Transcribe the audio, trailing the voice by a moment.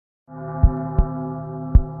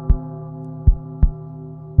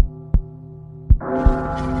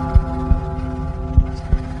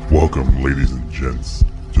Welcome, ladies and gents,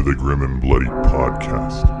 to the Grim and Bloody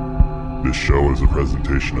Podcast. This show is a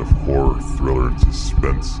presentation of horror, thriller, and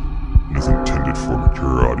suspense, and is intended for a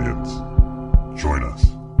mature audience. Join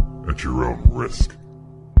us at your own risk.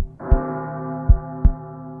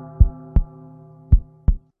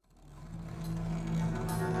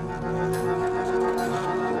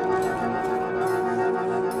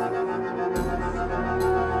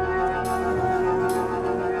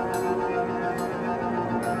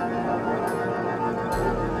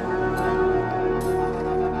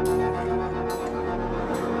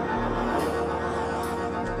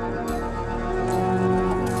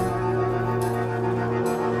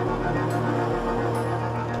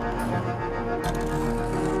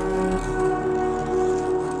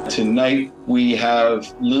 Tonight we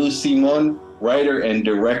have Lou Simon, writer and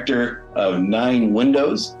director of Nine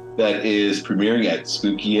Windows, that is premiering at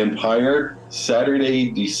Spooky Empire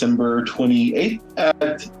Saturday, December 28th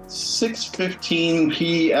at 6:15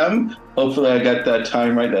 p.m. Hopefully I got that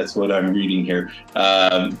time right. That's what I'm reading here.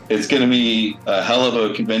 It's going to be a hell of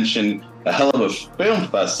a convention, a hell of a film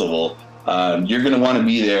festival. You're going to want to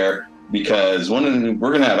be there because we're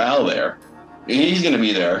going to have Al there. He's going to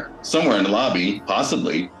be there somewhere in the lobby,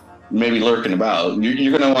 possibly, maybe lurking about.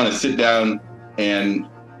 You're going to want to sit down and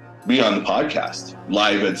be on the podcast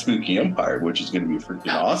live at Spooky Empire, which is going to be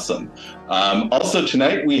freaking awesome. Also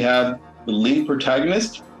tonight we have the lead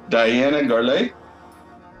protagonist, Diana Garlet.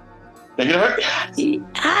 Take it away.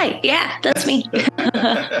 Hi, yeah, that's me.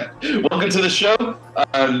 Welcome to the show.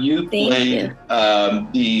 You played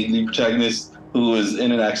the lead protagonist who was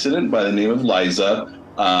in an accident by the name of Liza.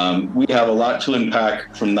 We have a lot to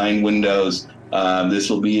unpack from Nine Windows. This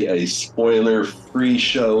will be a spoiler-free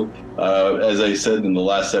show. As I said in the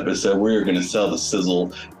last episode, we're going to sell the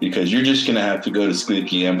sizzle because you're just going to have to go to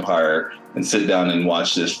Spooky Empire and sit down and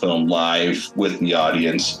watch this film live with the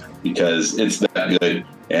audience because it's that good.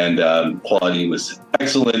 And quality was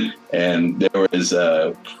excellent. And there was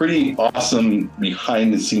a pretty awesome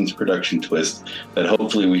behind-the-scenes production twist that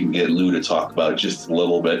hopefully we can get Lou to talk about just a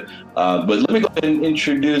little bit. But let me go ahead and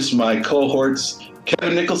introduce my cohorts.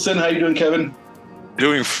 Kevin Nicholson, how you doing, Kevin?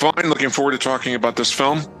 Doing fine. Looking forward to talking about this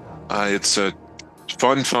film. It's a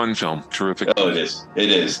fun film. Terrific. Oh, it is. It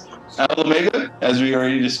is. Al Omega, as we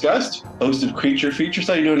already discussed, host of Creature Features.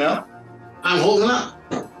 How you doing, Al? I'm holding up.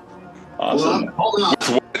 Awesome. Holding up.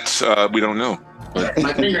 With what? We don't know.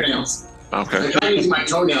 My fingernails. Okay. I'm trying to use my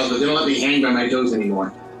toenails, but they don't let me hang by my toes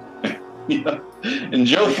anymore. Yeah. And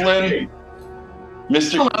Joe Flynn,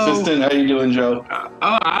 Mr. Hello. Consistent. How you doing, Joe?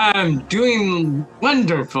 I'm doing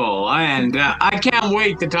wonderful, and I can't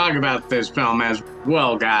wait to talk about this film as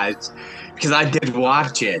well, guys, because I did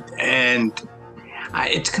watch it, and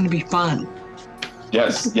it's going to be fun.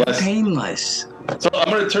 Yes. Painless. So I'm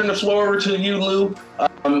going to turn the floor over to you, Lou.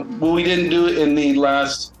 Well, we didn't do it in the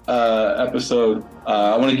last episode.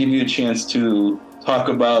 I want to give you a chance to talk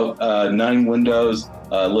about Nine Windows,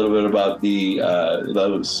 a little bit about the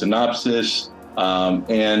synopsis,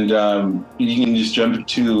 and you can just jump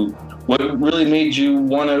to what really made you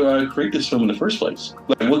want to create this film in the first place.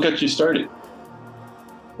 Like, what got you started?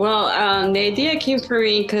 Well, the idea came for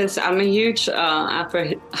me because I'm a huge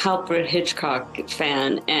Alfred Hitchcock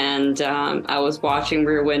fan, and I was watching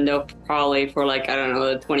Rear Window probably for the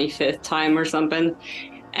 25th time or something,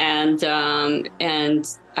 and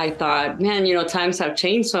I thought, man, times have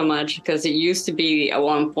changed so much because it used to be at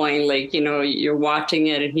one point you're watching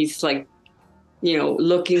it and he's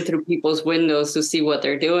looking through people's windows to see what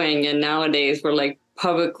they're doing, and nowadays we're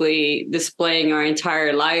publicly displaying our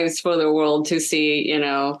entire lives for the world to see,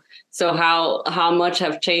 so how much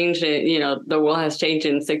have changed, the world has changed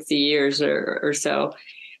in 60 years or so.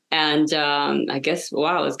 And I guess,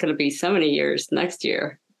 wow, it's going to be 70 years next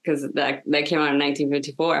year because that came out in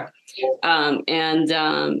 1954. And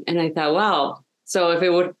I thought, wow, so if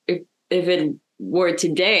it were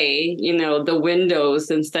today, the windows,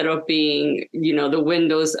 instead of being, the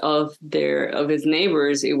windows of his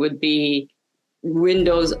neighbors, it would be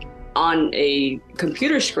windows on a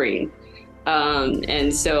computer screen.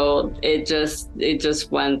 And so it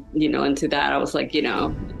just went, into that. I was like,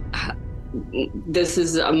 this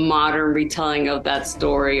is a modern retelling of that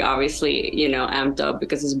story, obviously, amped up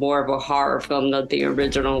because it's more of a horror film than the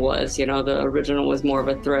original was. The original was more of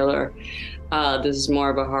a thriller. This is more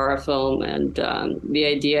of a horror film. And the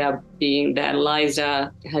idea being that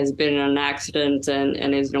Liza has been in an accident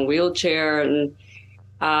and is in a wheelchair and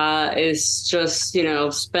is just,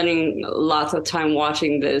 spending lots of time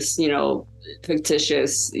watching this,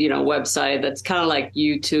 fictitious, website that's kind of like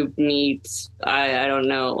YouTube meets, I don't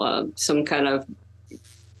know, some kind of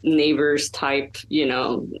neighbors type,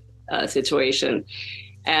 situation.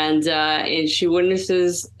 and she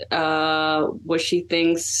witnesses what she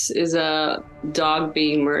thinks is a dog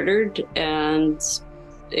being murdered, and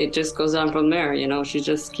it just goes on from there. You know, she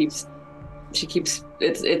keeps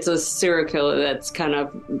it's a serial killer that's kind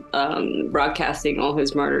of broadcasting all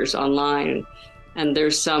his murders online, and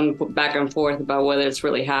there's some back and forth about whether it's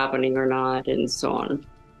really happening or not, and so on.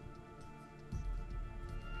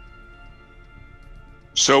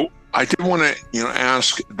 So I did want to,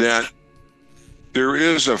 ask that there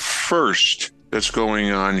is a first that's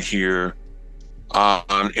going on here,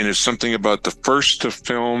 and it's something about the first to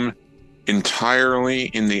film entirely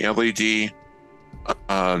in the LED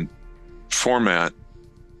format.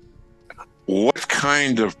 What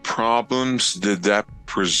kind of problems did that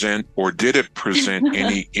present, or did it present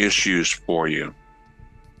any issues for you?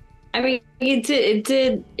 I mean, it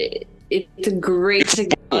did. It's a great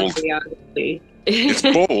technology, obviously. It's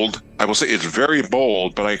bold. I will say it's very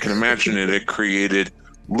bold, but I can imagine it created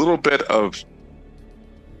a little bit of,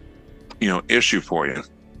 issue for you.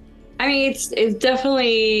 I mean, it's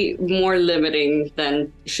definitely more limiting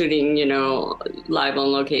than shooting, live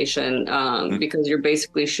on location, because you're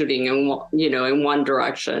basically shooting in one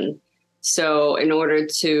direction. So in order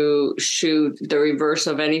to shoot the reverse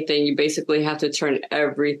of anything, you basically have to turn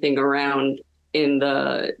everything around in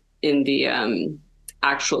the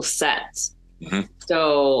actual set. Mm-hmm.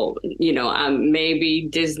 So, maybe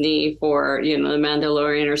Disney for, The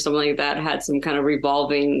Mandalorian or something like that had some kind of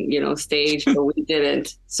revolving, stage, but we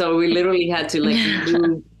didn't. So we literally had to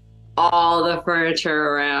move all the furniture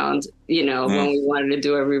around, when we wanted to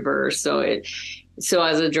do a reverse. So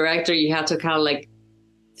as a director, you have to kind of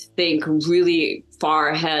think really far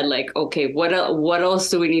ahead, okay, what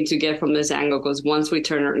else do we need to get from this angle? Because once we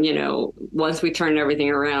turn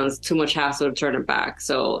everything around, it's too much hassle to turn it back.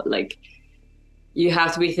 So you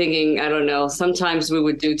have to be thinking, I don't know, sometimes we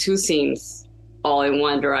would do 2 scenes all in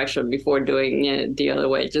one direction before doing it the other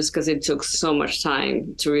way, just because it took so much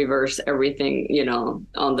time to reverse everything,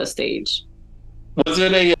 on the stage. Was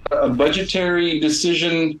it a budgetary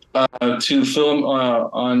decision to film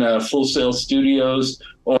on Full Sail Studios,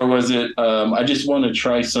 or was it, I just want to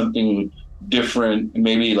try something different,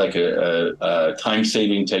 maybe like a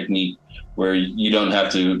time-saving technique where you don't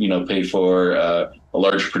have to, pay for a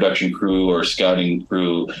large production crew or scouting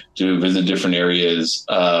crew to visit different areas?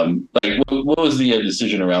 What was the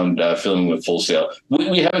decision around filming with Full Sail?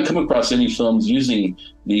 We haven't come across any films using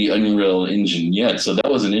the Unreal Engine yet, so that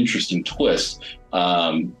was an interesting twist.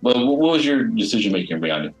 But what was your decision making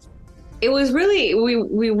behind it? It was really,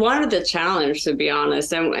 we wanted the challenge, to be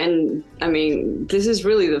honest. And I mean, this is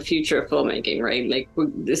really the future of filmmaking, right?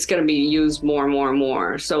 It's going to be used more and more and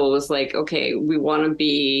more. So it was okay, we want to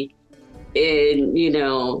be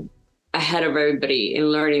ahead of everybody in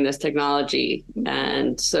learning this technology.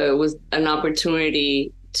 And so it was an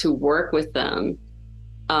opportunity to work with them,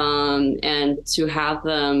 and to have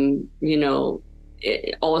them,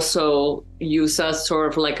 also use us sort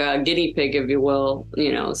of like a guinea pig, if you will,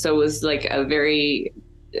 so it was a very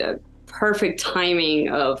perfect timing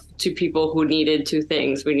of 2 people who needed 2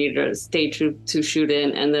 things. We needed a stage to shoot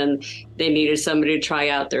in, and then they needed somebody to try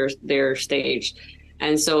out their stage.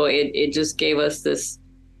 And so it just gave us this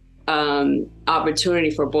opportunity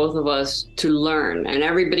for both of us to learn, and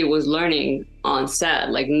everybody was learning on set.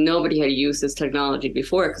 Nobody had used this technology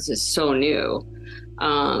before because it's so new.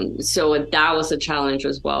 So that was a challenge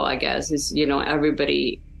as well, I guess, is,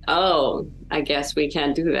 everybody, I guess we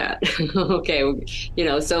can't do that. Okay.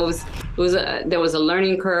 So there was a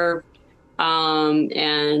learning curve.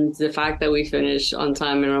 And the fact that we finished on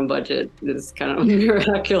time and on budget is kind of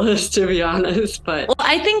miraculous, to be honest. But well,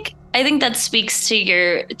 I think that speaks to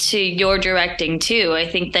your directing too. I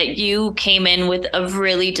think that you came in with a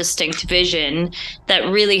really distinct vision that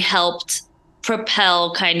really helped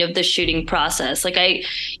propel kind of the shooting process.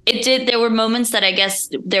 There were moments that I guess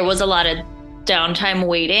there was a lot of downtime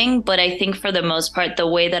waiting, but I think for the most part, the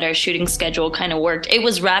way that our shooting schedule kind of worked, it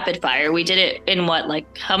was rapid fire. We did it in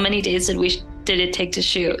how many days did it take to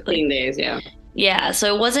shoot? 15 days, yeah. Yeah,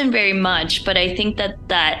 so it wasn't very much, but I think that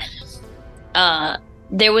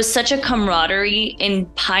there was such a camaraderie in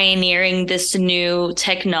pioneering this new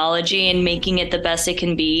technology and making it the best it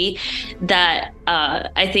can be, that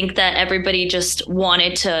I think that everybody just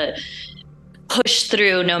wanted to push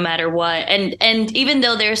through no matter what. And even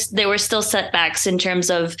though there were still setbacks in terms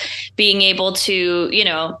of being able to,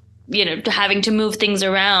 having to move things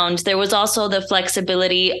around, there was also the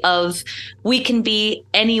flexibility of we can be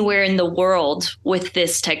anywhere in the world with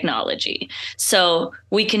this technology. So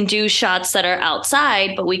we can do shots that are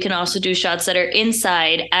outside, but we can also do shots that are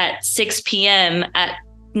inside at 6 p.m. at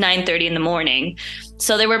 9:30 in the morning.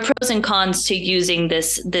 So there were pros and cons to using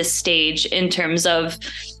this stage in terms of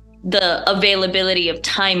the availability of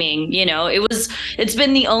timing. You know, it's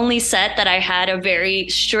been the only set that I had a very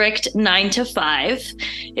strict 9 to 5.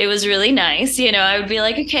 It was really nice. You know, I would be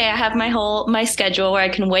like, okay, I have my schedule where I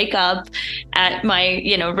can wake up at my,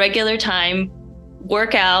 you know, regular time,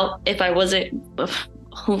 work out if I wasn't,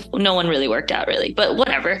 no one really worked out really, but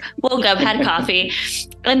whatever. Woke up, had coffee,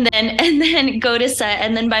 and then go to set.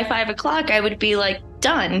 And then by 5 o'clock, I would be like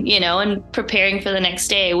done, you know, and preparing for the next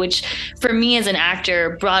day, which for me as an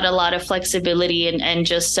actor brought a lot of flexibility and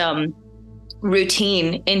just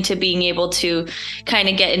routine into being able to kind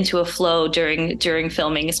of get into a flow during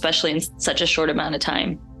filming, especially in such a short amount of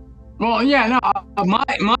time. Well, yeah, no,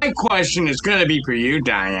 my question is going to be for you,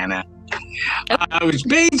 Diana. It was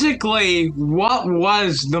basically, what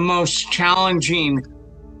was the most challenging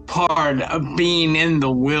part of being in the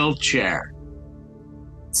wheelchair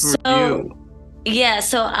for you? Yeah,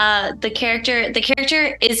 so the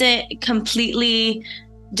character isn't completely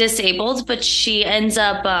disabled, but she ends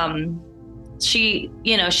up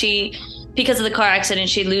because of the car accident,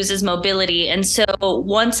 she loses mobility. And so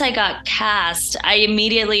once I got cast, I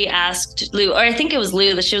immediately asked Lou, or I think it was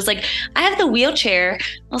Lou, that she was like, I have the wheelchair.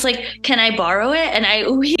 I was like, can I borrow it? And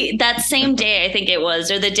that same day, I think it was,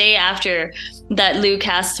 or the day after that Lou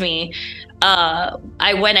cast me,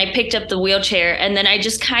 I picked up the wheelchair, and then I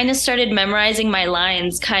just kind of started memorizing my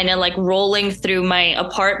lines, kind of like rolling through my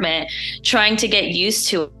apartment, trying to get used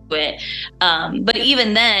to it. But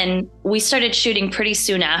even then, we started shooting pretty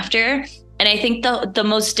soon after. And I think the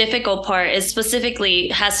most difficult part is specifically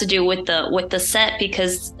has to do with the set,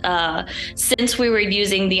 because since we were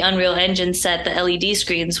using the Unreal Engine set, the LED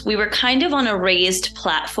screens, we were kind of on a raised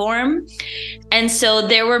platform. And so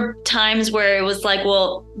there were times where it was like,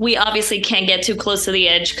 well, we obviously can't get too close to the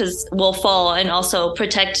edge because we'll fall and also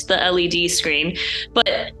protect the LED screen.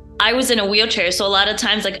 But I was in a wheelchair, so a lot of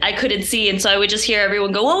times like I couldn't see, and so I would just hear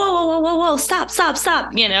everyone go, whoa, whoa, whoa, whoa, whoa, whoa, stop,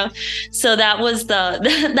 you know. So that was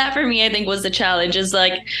that for me, I think, was the challenge, is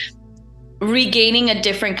like regaining a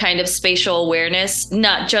different kind of spatial awareness,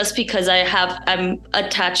 not just because I'm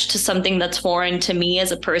attached to something that's foreign to me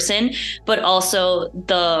as a person, but also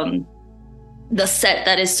the set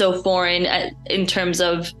that is so foreign in terms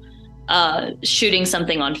of shooting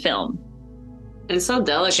something on film. It's so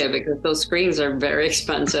delicate because those screens are very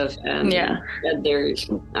expensive, and they're,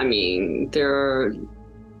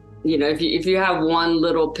 you know, if you have one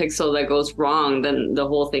little pixel that goes wrong, then the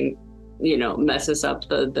whole thing, you know, messes up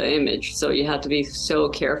the image. So you have to be so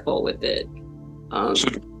careful with it. So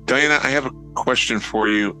Diana, I have a question for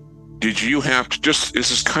you. Did you have to, just,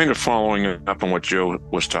 this is kind of following up on what Joe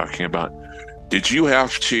was talking about. Did you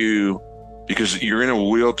have to, because you're in a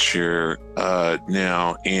wheelchair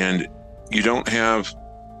now, and you don't have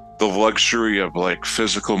the luxury of like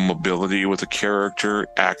physical mobility with a character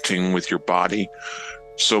acting with your body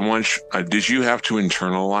so much. Did you have to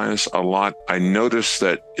internalize a lot? I noticed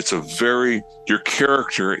that your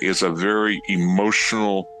character is a very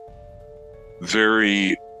emotional,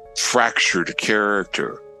 very fractured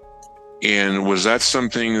character. And was that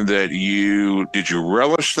something that did you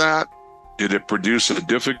relish that? Did it produce a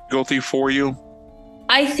difficulty for you?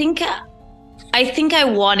 I think I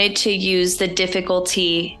wanted to use the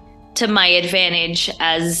difficulty to my advantage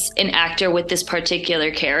as an actor with this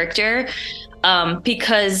particular character,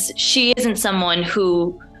 because she isn't someone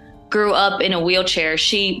who grew up in a wheelchair.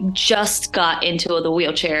 She just got into the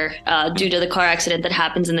wheelchair due to the car accident that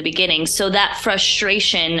happens in the beginning. So that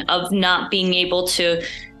frustration of not being able to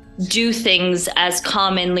do things as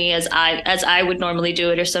commonly as I would normally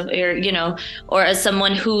do it, or as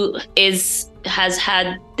someone who has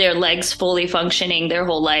had their legs fully functioning their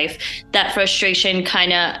whole life, that frustration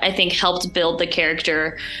kind of, I think, helped build the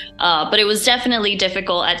character. But it was definitely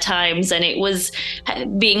difficult at times, and it was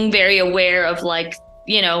being very aware of, like,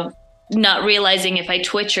 you know, not realizing if I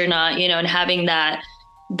twitch or not, you know, and having that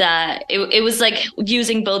it was like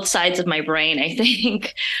using both sides of my brain, I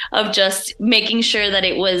think, of just making sure that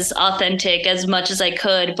it was authentic as much as I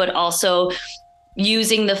could, but also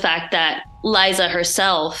using the fact that Liza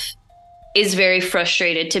herself is very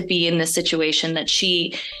frustrated to be in this situation that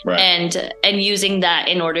she, and using that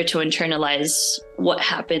in order to internalize what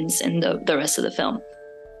happens in the rest of the film.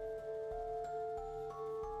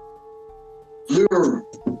 We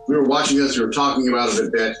were watching this, we were talking about it a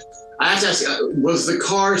bit. I have to ask, was the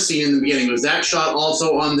car scene in the beginning, was that shot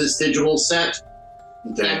also on this digital set?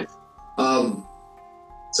 Okay.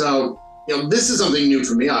 So, you know, this is something new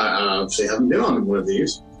for me. I obviously haven't been on one of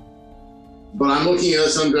these. But I'm looking at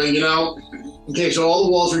this, I'm going, you know, okay, so all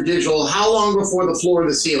the walls are digital. How long before the floor to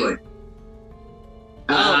the ceiling?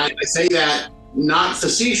 I say that not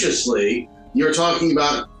facetiously. You're talking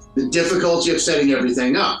about the difficulty of setting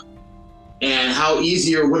everything up, and how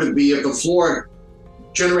easier would it be if the floor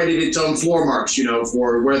generated its own floor marks,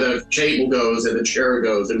 for where the table goes and the chair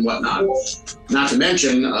goes and whatnot. Not to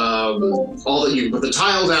mention all that you put the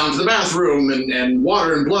tile down to the bathroom and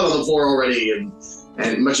water and blood on the floor already, and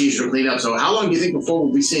much easier to clean up. So how long do you think before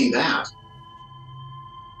we'll be seeing that?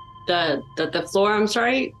 The floor, I'm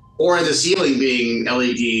sorry? Or the ceiling being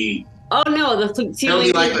LED? Oh no, the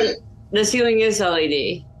ceiling. LED the ceiling is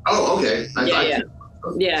LED. Oh, okay.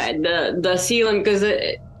 Yeah. The ceiling, because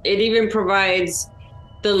it even provides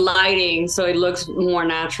the lighting so it looks more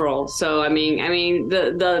natural. So I mean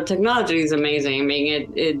the technology is amazing. I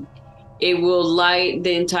mean it will light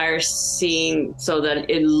the entire scene so that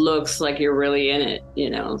it looks like you're really in it,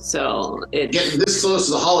 So it's getting this close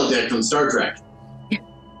to the holodeck from Star Trek.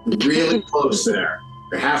 Really close there.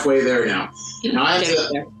 We're halfway there now. Now I have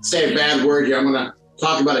to say a bad word here. I'm gonna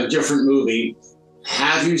talk about a different movie.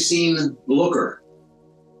 Have you seen Looker?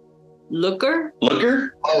 Looker?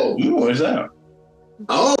 Oh, What is that?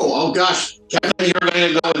 Oh gosh. You're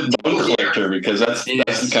going to go with Bone Collector because that's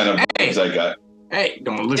the kind of vibes I got. Hey,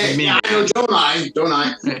 don't look at me. Yeah, I know, don't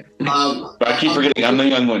I? But I keep forgetting I'm the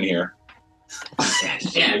young one here.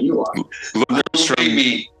 Yeah, you are. Looker's from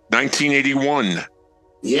Baby. 1981.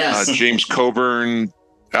 Yes. James Coburn,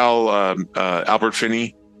 Albert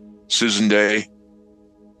Finney, Susan Day.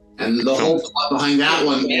 And the whole plot behind that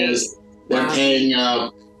one is they're paying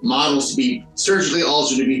models to be surgically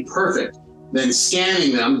altered to be perfect, then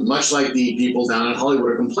scanning them, much like the people down in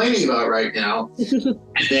Hollywood are complaining about right now,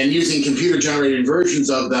 and then using computer-generated versions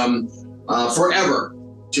of them forever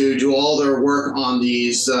to do all their work on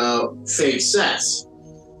these fake sets.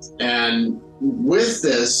 And with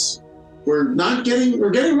this, we're getting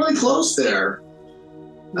really close there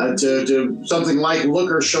to something like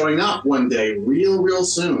Looker showing up one day, real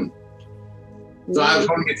soon. So I was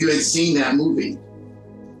wondering if you had seen that movie.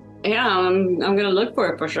 Yeah, I'm gonna look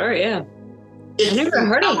for it for sure. Yeah, I never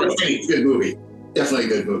heard of it. It's a good movie, definitely a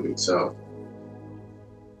good movie. So,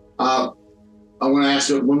 I want to ask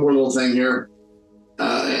you one more little thing here,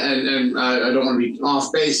 and I don't want to be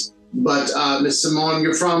off base, but Miss Simone,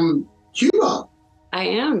 you're from Cuba. I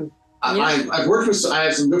am. I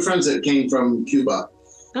have some good friends that came from Cuba.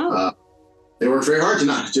 Oh. They worked very hard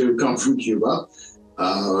to come from Cuba.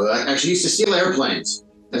 I actually used to steal airplanes.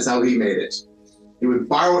 That's how he made it. He would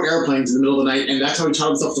borrow airplanes in the middle of the night, and that's how he taught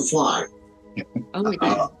himself to fly. Oh my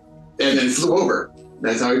God. And then flew over.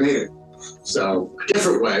 That's how he made it. So, a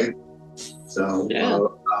different way. So,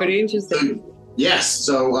 pretty interesting. Yes.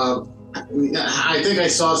 So, I think I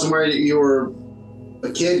saw somewhere that you were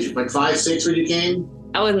a kid, like 5, 6 when you came?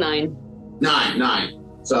 I was 9. 9.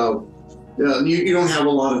 So, you don't have a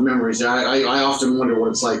lot of memories. I often wonder what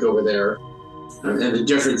it's like over there, and the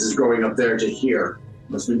differences growing up there to here.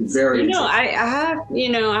 Must have been very interesting.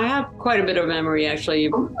 I have quite a bit of memory, actually,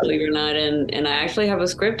 believe it or not, and I actually have a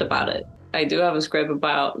script about it. I do have a script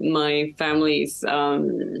about my family's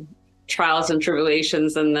trials and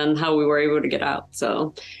tribulations, and then how we were able to get out.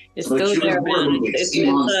 So it's still there, man.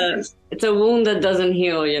 It's a wound that doesn't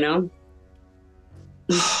heal,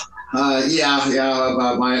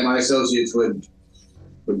 My associates would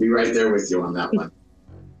be right there with you on that one.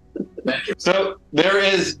 Thank you. So there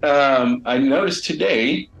is, I noticed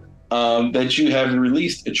today that you have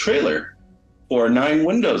released a trailer for 9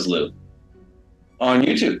 Windows, Lou, on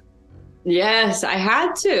YouTube. Yes, I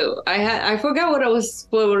had to. I forgot what I was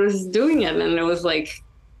doing it, and it was like,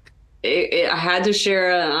 I had to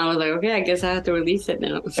share it, and I was like, okay, I guess I have to release it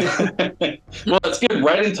now. Well, it's good,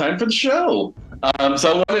 right in time for the show.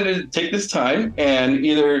 So I wanted to take this time, and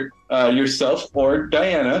either yourself or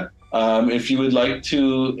Diana, if you would like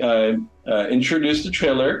to introduce the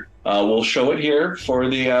trailer, we'll show it here for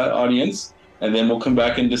the audience, and then we'll come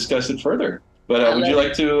back and discuss it further. But would you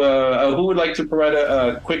like to? Who would like to provide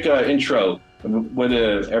a quick intro? What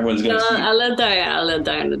everyone's going to see? I'll let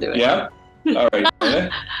Diana do it. Yeah. All right. Diana,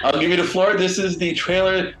 I'll give you the floor. This is the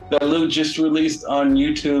trailer that Lou just released on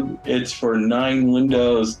YouTube. It's for 9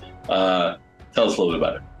 Windows. Tell us a little bit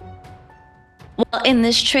about it. Well, in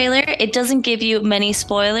this trailer, it doesn't give you many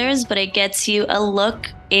spoilers, but it gets you a look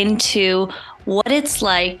into what it's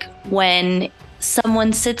like when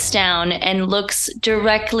someone sits down and looks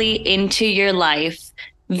directly into your life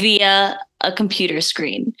via a computer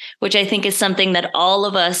screen, which I think is something that all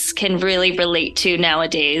of us can really relate to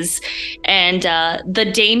nowadays. And the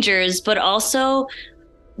dangers, but also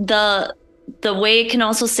the way it can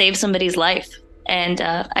also save somebody's life. And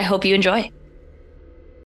I hope you enjoy.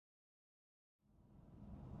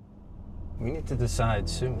 We need to decide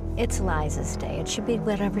soon. It's Liza's day. It should be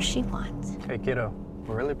whatever she wants. Hey, kiddo,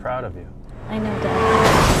 we're really proud of you. I know,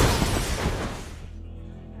 Dad.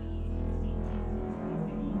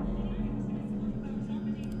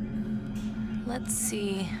 Let's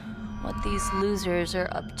see what these losers are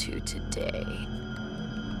up to today.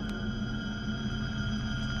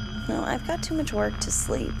 No, I've got too much work to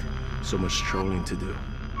sleep. So much trolling to do.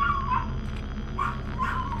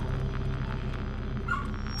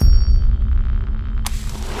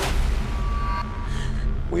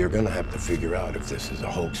 We are gonna have to figure out if this is a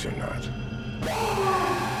hoax or not.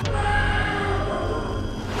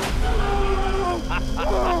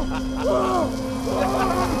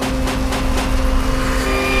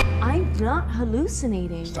 I'm not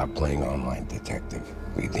hallucinating. Stop playing online detective.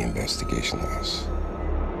 Leave the investigation to us.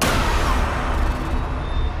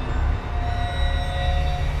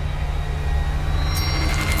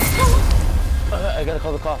 I gotta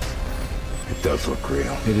call the cops. It does look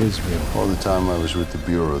real. It is real. All the time I was with the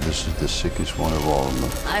Bureau, this is the sickest one of all of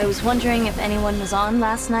them. I was wondering if anyone was on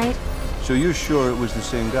last night. So you're sure it was the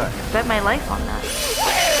same guy? Bet my life on that.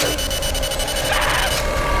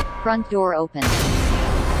 Front door open.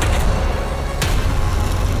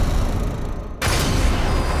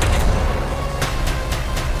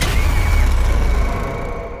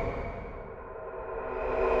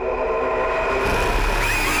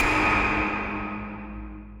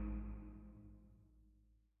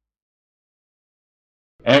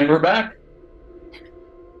 And we're back.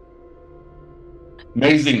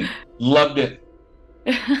 Amazing. Loved it.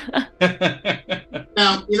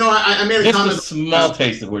 Now, you know, I made a Just comment. a small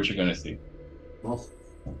taste of what you're going to see. Well,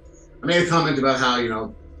 I made a comment about how, you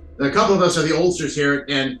know, a couple of us are the oldsters here,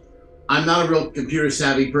 and I'm not a real computer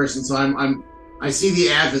savvy person, so I see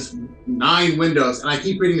the ad that's 9 Windows, and I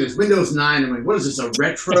keep reading this Windows 9. I'm like, what is this, a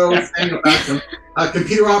retro thing about a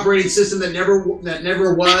computer operating system that never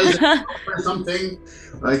was or something?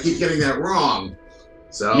 I keep getting that wrong.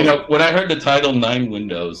 So, you know, when I heard the title 9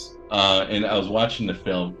 Windows, and I was watching the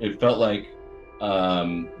film, it felt like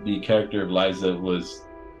the character of Liza was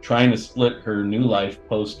trying to split her new life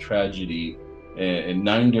post-tragedy in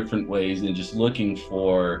 9 different ways and just looking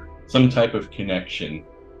for some type of connection.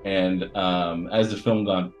 And as the film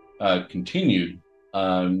continued,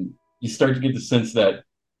 you start to get the sense that,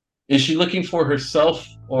 is she looking for herself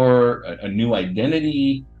or a new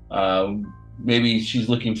identity? Maybe she's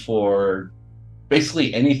looking for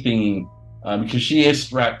basically anything, because she is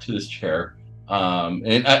strapped to this chair.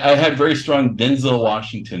 And I had very strong Denzel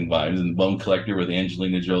Washington vibes in Bone Collector with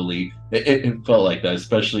Angelina Jolie. It felt like that,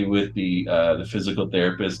 especially with the physical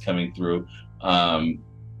therapist coming through.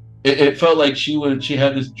 It felt like she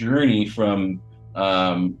had this journey from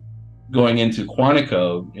going into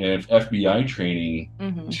Quantico and FBI training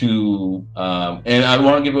to, and I don't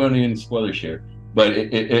want to give away any spoilers here, but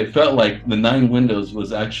it felt like the 9 Windows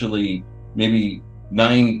was actually maybe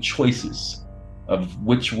 9 choices of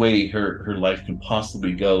which way her life can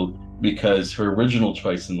possibly go, because her original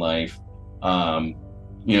choice in life,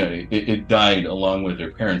 it died along with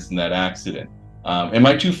her parents in that accident. Am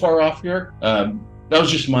I too far off here? That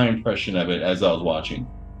was just my impression of it as I was watching.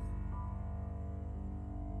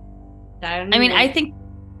 I mean, I think.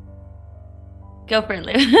 Go for it,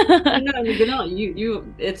 Lou. No,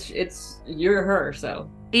 you're her, so.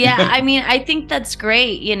 Yeah, I mean, I think that's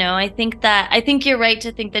great. You know, I think you're right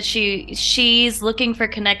to think that she's looking for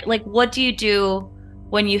connect. Like, what do you do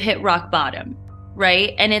when you hit rock bottom,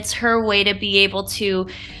 right? And it's her way to be able to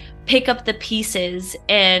pick up the pieces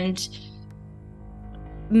and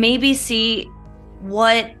maybe see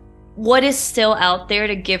what is still out there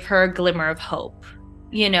to give her a glimmer of hope,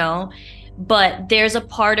 you know? But there's a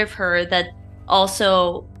part of her that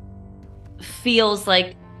also feels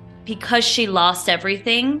like, because she lost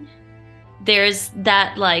everything, there's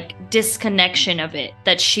that like disconnection of it,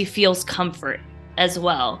 that she feels comfort as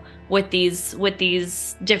well with these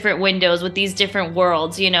different windows, with these different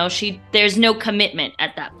worlds. You know, there's no commitment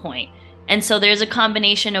at that point. And so there's a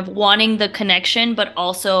combination of wanting the connection, but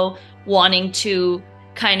also wanting to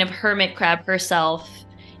kind of hermit crab herself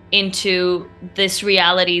into this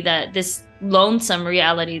reality, this lonesome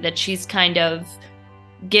reality that she's kind of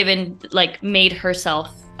given, like made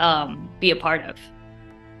herself be a part of.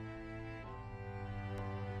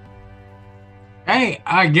 Hey,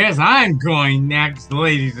 I guess I'm going next,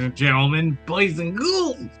 ladies and gentlemen, boys and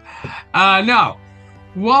ghouls. No,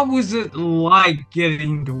 what was it like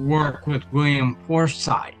getting to work with William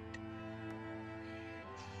Forsythe?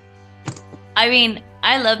 I mean,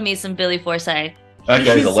 I love me some Billy Forsythe. That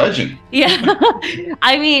guy's a legend. Yeah.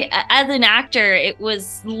 I mean, as an actor, it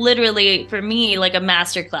was literally, for me, like a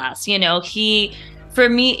masterclass. You know, for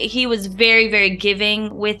me, he was very, very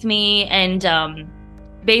giving with me, and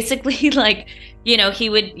basically, like, you know,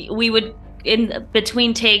 we would in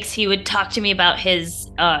between takes, he would talk to me about his,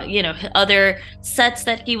 you know, other sets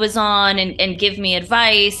that he was on, and give me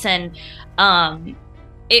advice, and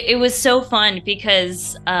it was so fun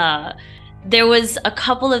because there was a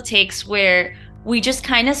couple of takes where we just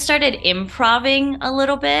kind of started improvising a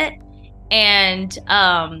little bit, and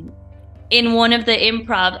in one of the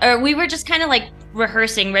improv, or we were just kind of like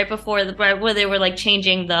rehearsing right where they were like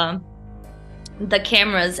changing the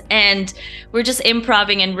cameras, and we're just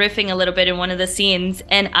improvising and riffing a little bit in one of the scenes,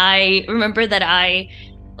 and I remember that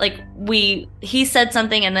he said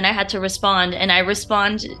something, and then I had to respond, and I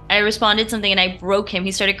responded something, and I broke him.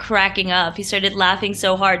 He started cracking up. He started laughing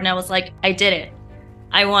so hard, and I was like, I did it.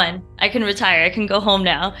 I won. I can retire. I can go home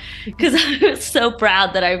now, because I was so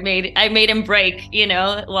proud that I made him break, you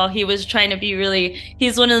know, while he was trying to be really.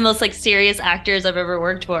 He's one of the most like serious actors I've ever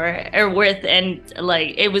worked for or with, and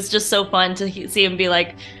like it was just so fun to see him be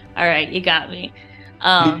like, "All right, you got me."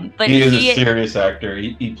 But he is a serious actor.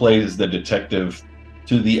 He plays the detective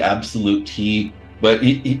to the absolute T, but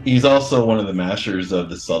he's also one of the masters of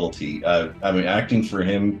the subtlety. I mean, acting for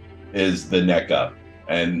him is the neck up,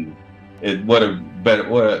 and what a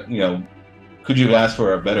you know, could you ask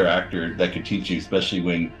for a better actor that could teach you, especially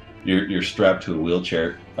when you're strapped to a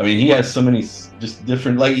wheelchair? I mean, he has so many just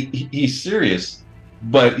different, like he's serious,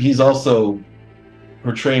 but he's also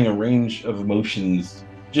portraying a range of emotions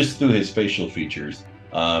just through his facial features.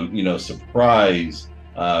 You know, surprise,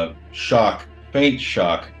 shock, faint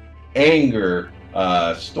shock, anger,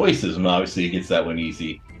 stoicism. Obviously, he gets that one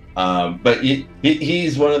easy. But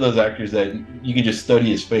he's one of those actors that you can just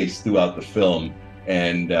study his face throughout the film,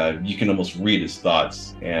 and you can almost read his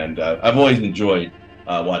thoughts. And I've always enjoyed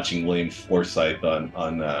watching William Forsythe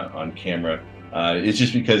on camera. It's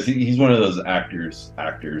just because he's one of those actors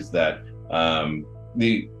that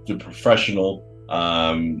the professional.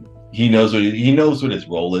 He knows what his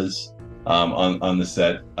role is on the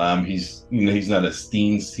set. He's not a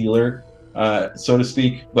scene stealer, so to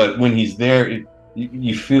speak, but when he's there,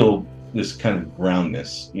 you feel this kind of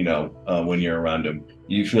groundness, you know, when you're around him.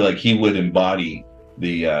 You feel like he would embody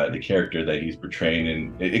the character that he's portraying,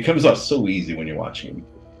 and it comes off so easy when you're watching him.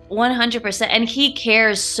 100%. And he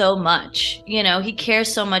cares so much, you know, he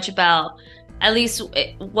cares so much about, at least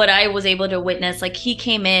what I was able to witness. Like, he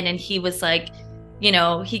came in and he was like, you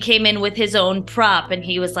know, he came in with his own prop, and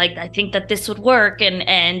he was like, I think that this would work.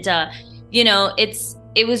 And you know,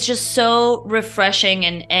 it was just so refreshing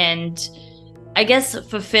and I guess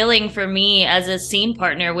fulfilling for me as a scene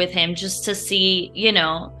partner with him, just to see, you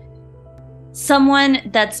know, someone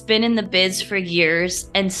that's been in the biz for years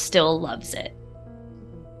and still loves it.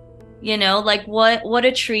 You know, like what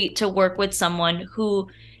a treat to work with someone who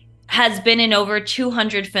has been in over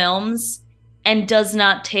 200 films and does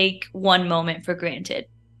not take one moment for granted.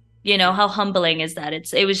 You know, how humbling is that?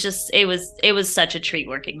 It was such a treat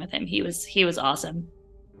working with him. He was awesome.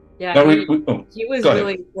 Yeah, he was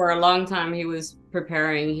really, for a long time, he was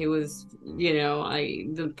preparing. He was, you know,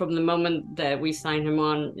 from the moment that we signed him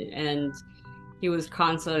on, and he was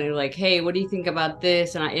constantly like, hey, what do you think about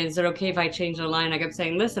this? And is it okay if I change the line? I kept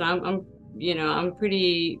saying, listen, I'm you know, I'm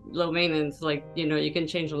pretty low maintenance. Like, you know, you can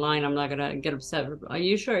change the line. I'm not gonna get upset. Are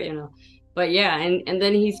you sure? You know, but yeah, and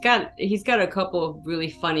then he's got a couple of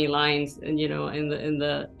really funny lines, and you know, in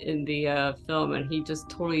the film, and he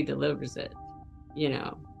just totally delivers it. You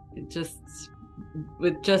know.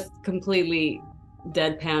 With just completely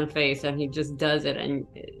deadpan face, and he just does it, and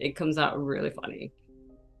it comes out really funny.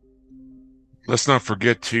 Let's not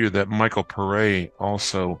forget too that Michael Pare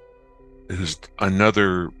also is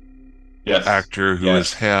another actor who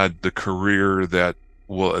has had the career that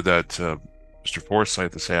Mr.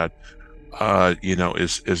 Forsythe has had. You know,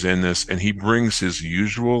 is in this, and he brings his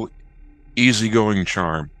usual easygoing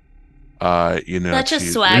charm. You know, such a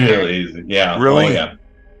swagger. Really easy. Yeah. Really. Oh, yeah.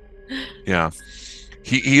 Yeah,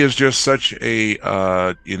 he is just such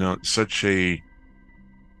a you know, he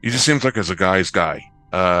just seems like as a guy's guy,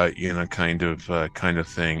 you know, kind of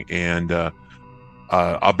thing. And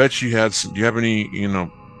I'll bet you do you have any, you know,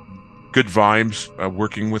 good vibes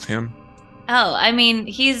working with him? Oh, I mean,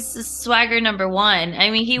 he's swagger number one. I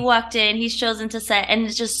mean, he walked in, he shows into set, and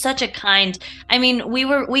it's just such a kind. I mean,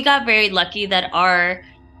 we got very lucky that our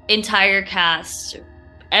entire cast,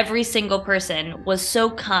 every single person was so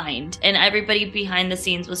kind, and everybody behind the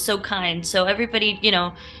scenes was so kind. So everybody, you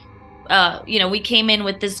know, we came in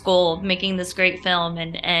with this goal of making this great film,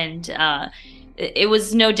 and it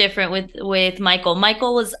was no different with Michael.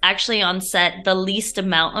 Michael was actually on set the least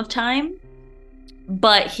amount of time,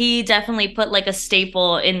 but he definitely put like a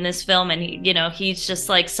staple in this film, and he's just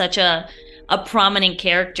like such a prominent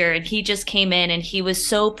character, and he just came in and he was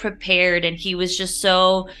so prepared, and he was just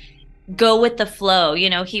so go with the flow.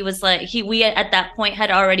 He was like, we at that point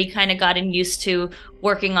had already kind of gotten used to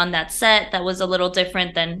working on that set that was a little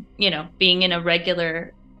different than being in a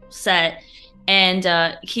regular set.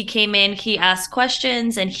 And he came in, he asked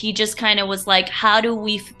questions, and he just kind of was like, how do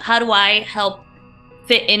I help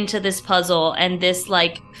fit into this puzzle and this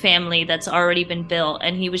like family that's already been built?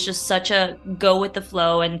 And he was just such a go with the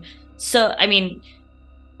flow. And so, I mean,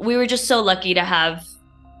 we were just so lucky to have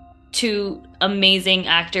two amazing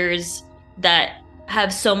actors that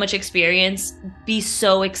have so much experience be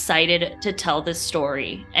so excited to tell this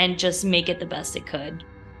story and just make it the best it could.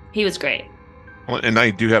 He was great. Well, and I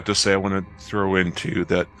do have to say, I want to throw in too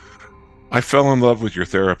that I fell in love with your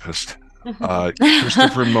therapist,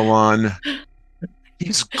 Christopher Milan.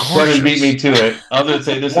 He's gorgeous. Beat me to it. I'll just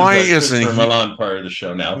say this why is the isn't Christopher he, Milan part of the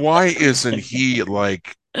show now. Why isn't he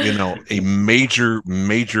like, a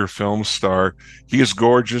major film star? He is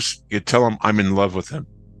gorgeous. You tell him I'm in love with him.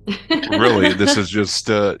 Really, this is just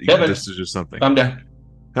this is just something. Calm down.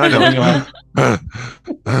 I know.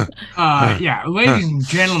 Yeah, ladies and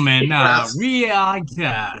gentlemen, we like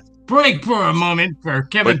to break for a moment for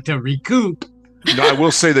Kevin to recoup. I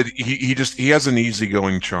will say that he has an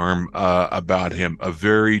easygoing charm about him, a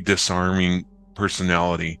very disarming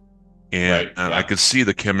personality, and I could see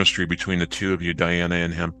the chemistry between the two of you, Diana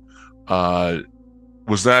and him.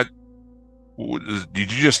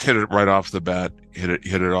 Did you just hit it right off the bat? Hit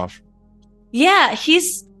it off? Yeah,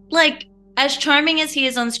 he's like, as charming as he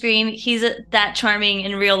is on screen, he's that charming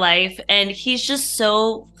in real life, and he's just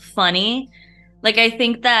so funny. Like, I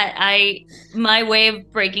think that my way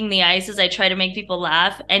of breaking the ice is I try to make people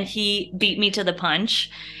laugh, and he beat me to the punch.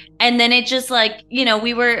 And then it just like,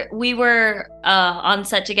 we were on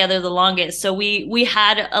set together the longest, so we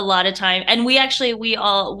had a lot of time, and we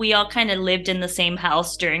all kind of lived in the same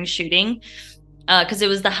house during shooting, because it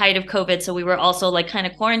was the height of COVID, so we were also like kind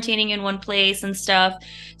of quarantining in one place and stuff.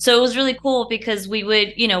 So it was really cool because we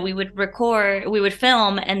would record, we would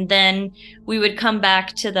film, and then we would come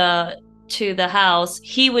back to the house.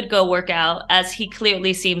 He would go work out, as he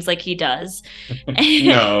clearly seems like he does.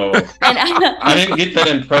 No, I didn't get that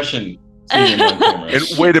impression. And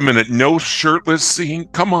wait a minute, no shirtless scene?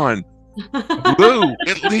 Come on, Lou,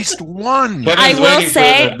 at least one. Kevin's I will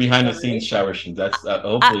say behind the scenes shower scenes. That's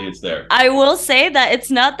hopefully it's there. I will say that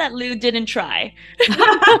it's not that Lou didn't try.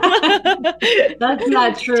 That's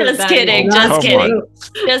not true. Just kidding. Just kidding.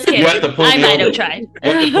 I might have tried.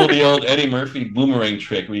 You have to pull the old Eddie Murphy boomerang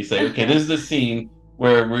trick where you say, okay, this is the scene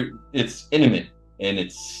where it's intimate and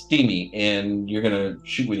it's steamy and you're gonna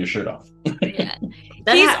shoot with your shirt off. Yeah.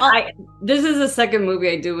 This is the second movie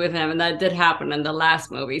I do with him, and that did happen in the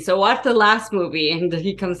last movie. So watch the last movie, and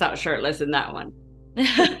he comes out shirtless in that one.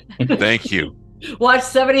 Thank you. Watch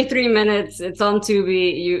 73 minutes. It's on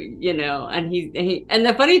Tubi. And he. And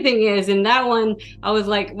the funny thing is, in that one, I was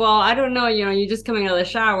like, well, I don't know. You're just coming out of the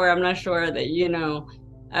shower. I'm not sure that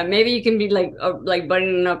maybe you can be like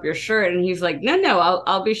buttoning up your shirt. And he's like, no,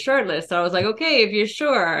 I'll be shirtless. So I was like, okay, if you're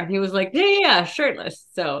sure. And he was like, yeah, shirtless.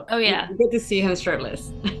 So good to see him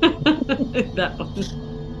shirtless. That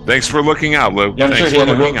one. Thanks for looking out, Lou. Yeah, I'm Thanks sure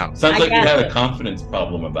for looking out. Sounds like you had a confidence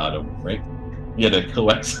problem about him, right? You had to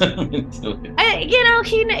coax him into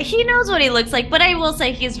it. He knows what he looks like, but I will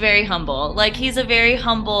say he's very humble. Like, he's a very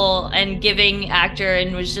humble and giving actor,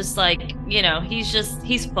 and was just like,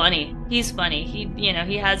 he's funny. He's funny.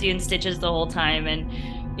 He has you in stitches the whole time, and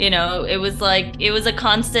it was a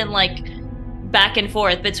constant like back and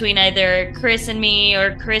forth between either Chris and me,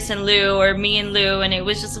 or Chris and Lou, or me and Lou, and it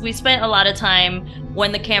was just, we spent a lot of time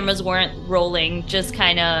when the cameras weren't rolling just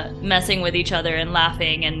kind of messing with each other and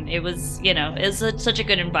laughing, and it was such a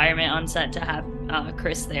good environment on set to have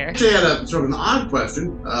Chris there. Actually, I had a sort of an odd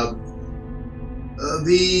question.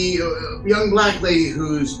 The young black lady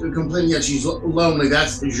who's complaining that she's lonely,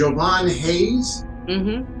 that's Jovan Hayes.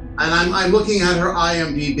 Mm-hmm. And I'm looking at her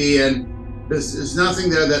IMDb, and there's nothing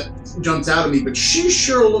there that jumps out at me, but she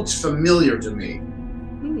sure looks familiar to me.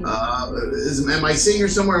 Am I seeing her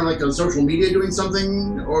somewhere like on social media doing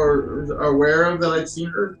something, or aware of that I've seen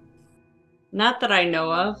her? Not that I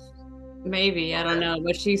know of. Maybe, I don't know,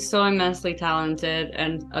 but she's so immensely talented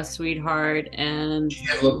and a sweetheart, and she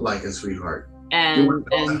can't look like a sweetheart. And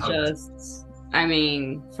just, I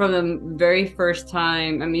mean, from the very first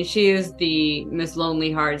time, I mean, she is the Miss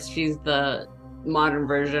Lonely Hearts. She's the modern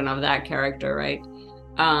version of that character, right?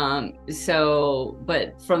 But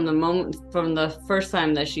from the first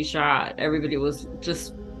time that she shot, everybody was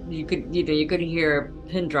just you could hear a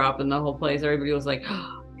pin drop in the whole place. Everybody was like,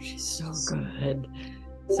 oh, she's so good.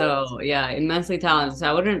 So yeah, immensely talented. So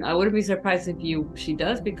I wouldn't be surprised if she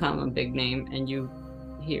does become a big name and you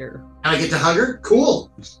hear. And I get to hug her?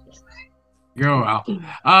 Cool. Go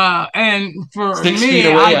Al. And for 6 me, feet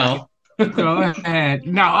away, Al. Go ahead.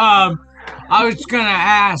 No, I was gonna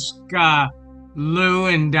ask Lou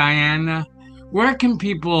and Diana, where can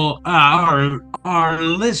people, our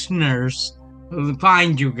listeners,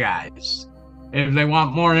 find you guys if they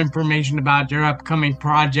want more information about your upcoming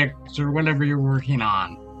projects or whatever you're working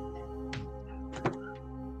on?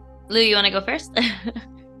 Lou, you want to go first?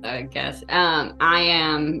 I guess. I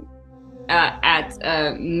am at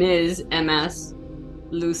Ms. MS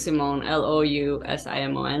Lou Simon,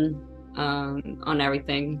 LOUSIMON, on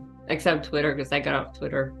everything except Twitter, because I got off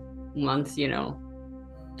Twitter once,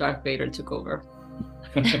 Darth Vader took over.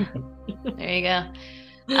 There you go.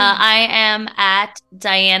 I am at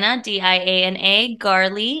Diana, DIANA,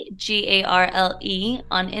 Garley, GARLE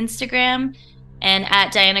on Instagram, and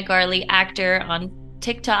at Diana Garley Actor on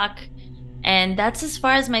TikTok. And that's as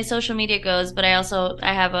far as my social media goes. But I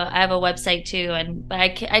have a website too, and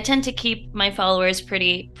I tend to keep my followers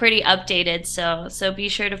pretty updated. So be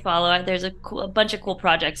sure to follow. There's a bunch of cool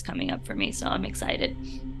projects coming up for me, so I'm excited.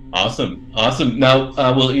 Awesome.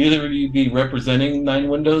 Now, will either of you be representing Nine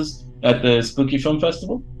Windows at the Spooky Film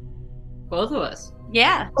Festival? Both of us.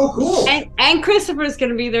 Yeah. Oh, cool. And Christopher's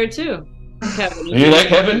gonna be there too. Kevin. You like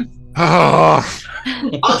Kevin? Oh,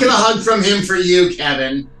 I'll get a hug from him for you,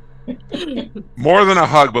 Kevin. more than a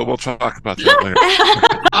hug, but we'll talk about that later.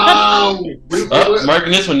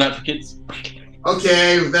 Marking this one, not for kids.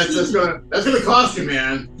 Okay, that's gonna cost you,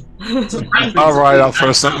 man. All right, I'll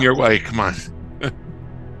throw something your way. Come on.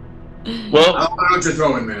 Well, I don't know what you're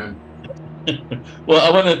throwing, man. Well, I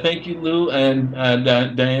want to thank you, Lou and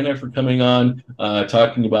Diana, for coming on,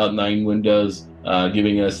 talking about Nine Windows,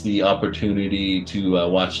 giving us the opportunity to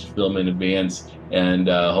watch the film in advance, and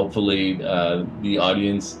hopefully the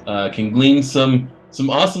audience can glean some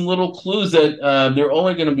awesome little clues that they're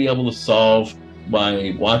only going to be able to solve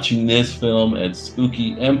by watching this film at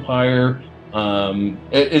Spooky Empire.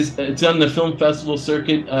 It's on the film festival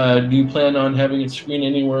circuit. Do you plan on having it screen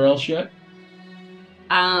anywhere else yet?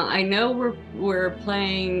 I know we're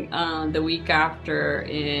playing the week after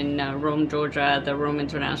in Rome, Georgia, at the Rome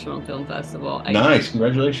International Film Festival. Nice,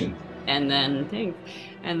 congratulations. And then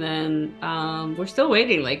we're still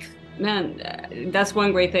waiting. Like, man, that's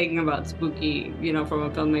one great thing about Spooky, from a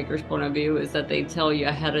filmmaker's point of view, is that they tell you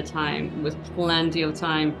ahead of time with plenty of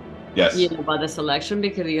time. Yes. About the selection,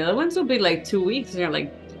 because the other ones will be like 2 weeks, and you're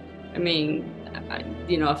like, I mean,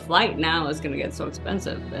 a flight now is going to get so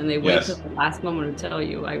expensive, and they wait till the last moment to tell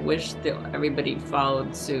you. I wish that everybody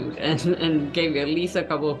followed suit and gave you at least a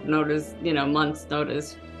couple of months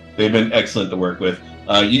notice. They've been excellent to work with.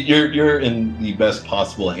 You're in the best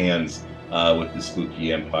possible hands with the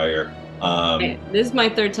Spooky Empire. This is my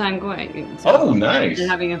third time going. So nice. And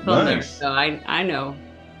having a film there, so I know.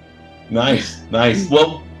 Nice.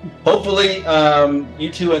 Well, hopefully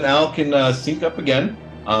you two and Al can sync up again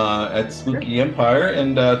at Spooky Empire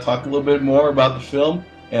and talk a little bit more about the film,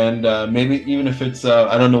 and maybe even if it's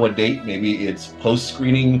I don't know what date, maybe it's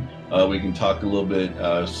post-screening, we can talk a little bit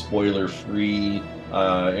spoiler-free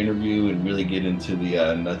interview and really get into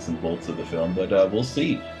the nuts and bolts of the film, but we'll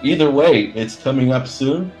see. Either way, it's coming up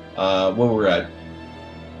soon. Where we're at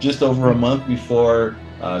just over a month before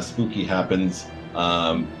Spooky happens,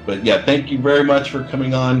 but yeah, thank you very much for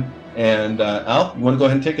coming on. And Al, you want to go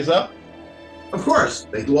ahead and take us out? Of course.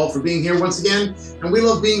 Thank you all for being here once again, and we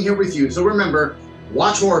love being here with you. So remember,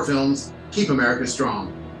 watch horror films, keep America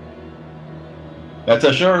strong. That's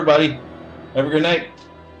our show, everybody. Have a good night.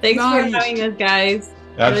 Thanks for having us, guys.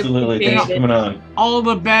 Absolutely. Thanks for coming on. All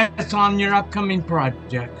the best on your upcoming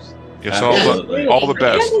projects. Yes, all the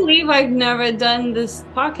best. I can't believe I've never done this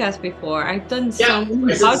podcast before. I've done so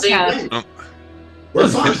many podcasts.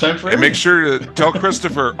 And make sure to tell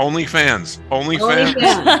Christopher, OnlyFans,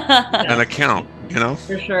 an account,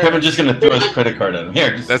 For sure. Kevin's just going to throw his credit card at him.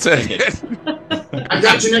 Here, that's it. I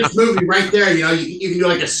got your next movie right there. You can do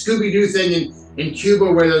like a Scooby-Doo thing in Cuba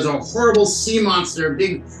where there's a horrible sea monster, a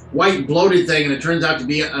big white bloated thing, and it turns out to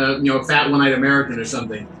be a fat one-eyed American or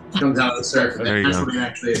something. Comes out of the surf. And that's what it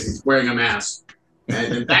actually is. He's wearing a mask.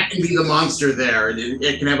 And that can be the monster there.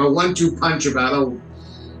 It can have a 1-2 punch about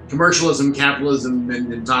commercialism, capitalism,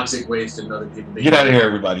 and toxic waste and other people. Get out of here,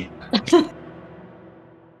 everybody.